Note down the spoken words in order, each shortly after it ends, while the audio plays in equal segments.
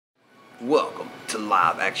Welcome to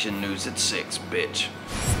Live Action News at 6, bitch.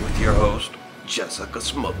 With your host, Jessica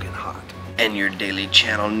Smoking Hot. And your Daily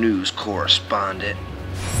Channel news correspondent,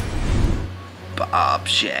 Bob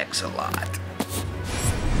Shacks-a-Lot.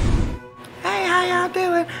 Hey, how y'all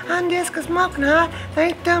doing? I'm Jessica Smoking Hot.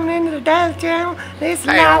 Thanks for coming into the Daily Channel. This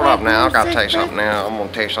Hey, hold up now. I gotta tell you something now. I'm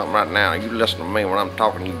gonna tell you something right now. You listen to me when I'm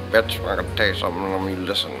talking, you bitch. I gotta tell you something when you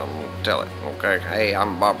listen. I'm gonna tell it, okay? Hey,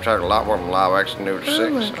 I'm Bob Shacks-a-Lot. We're from Live Action News at 6. Oh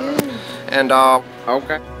my goodness. And,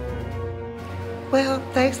 okay. Well,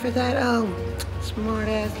 thanks for that,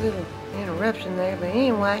 smart-ass little interruption there. But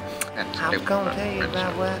anyway, I was gonna tell you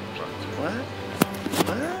about what?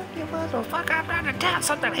 You motherfucker, I'm trying to tell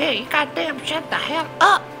something here. You goddamn shut the hell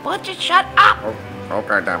up. Would you shut up? Oh,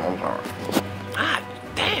 okay, damn, I'm sorry. Ah,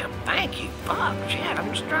 damn, thank you. Fuck, shit,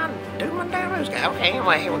 I'm just trying to do my damn news. Okay,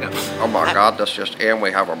 anyway, here we go. Oh my God, that's just in.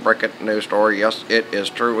 We have a breaking news story. Yes, it is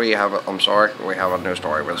true. We have a, I'm sorry, we have a news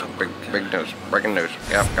story. It's big news, breaking news.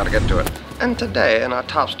 Yeah, gotta get to it. And today, in our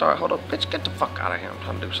top story, hold up, bitch, get the fuck out of here. I'm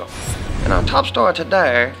trying to do something. In our top story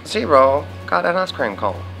today, Zero got an ice cream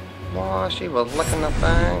cone. Boy, she was licking that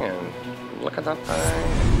thing and licking that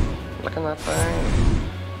thing, licking that thing,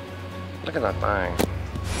 licking that thing.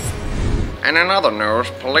 And in other news,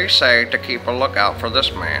 police say to keep a lookout for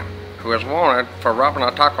this man, who is wanted for robbing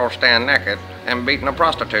a taco stand naked and beating a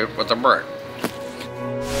prostitute with a brick.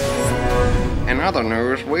 In other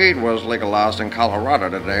news, weed was legalized in Colorado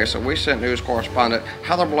today, so we sent news correspondent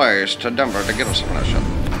Heather Blaze to Denver to get us some of that shit.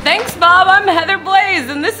 Thanks, Bob. I'm Heather Blaze,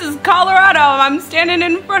 and this is Colorado. I'm standing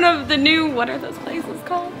in front of the new, what are those places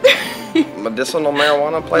called? Medicinal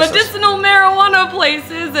marijuana places? Medicinal marijuana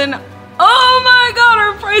places, and oh my God,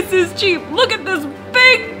 our price is cheap. Look at this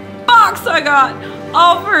big box I got,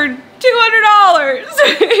 all for $200.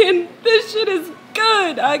 And this shit is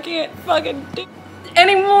good. I can't fucking do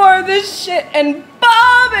any more of this shit, and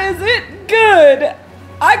Bob, is it good?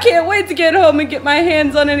 I can't wait to get home and get my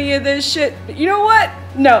hands on any of this shit. But you know what?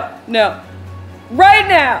 No. Right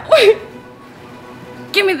now.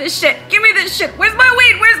 Give me this shit. Give me this shit. Where's my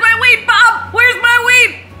weed? Where's my weed, Bob? Where's my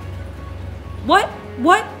weed?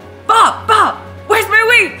 What? Bob, where's my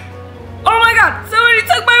weed? Oh my God, somebody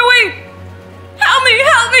took my weed. Help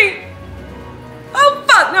me. Oh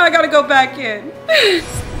fuck, now I gotta go back in.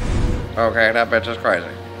 Okay, that bitch is crazy.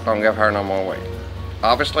 Don't give her no more weed.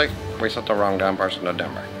 Obviously, we sent the wrong damn person to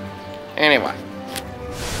Denver. Anyway.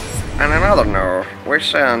 And in other news, we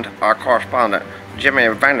send our correspondent, Jimmy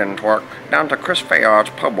Vandentwerk, down to Chris Fayard's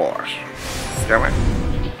Po' Boys. Jimmy?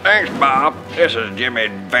 Thanks, Bob. This is Jimmy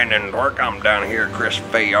Vandentwerk. I'm down here at Chris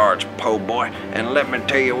Fayard's Po' Boy, and let me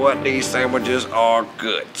tell you what, these sandwiches are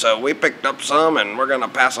good. So we picked up some, and we're gonna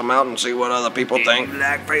pass them out and see what other people think. You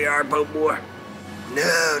like Fayard Po' Boy?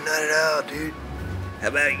 No, not at all, dude. How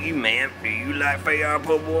about you, man? Do you like Fayard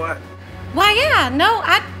Po' Boy? Why, yeah, no,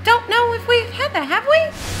 I don't know if we've had that, have we?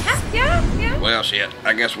 Yeah. Well, shit,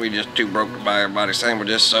 I guess we just too broke to buy everybody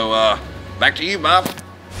sandwiches, so, back to you, Bob.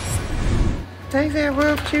 Thanks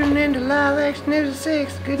everyone for tuning in to Live Action News at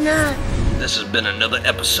 6. Good night. This has been another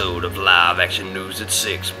episode of Live Action News at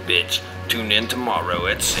 6, bitch. Tune in tomorrow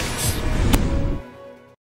at 6.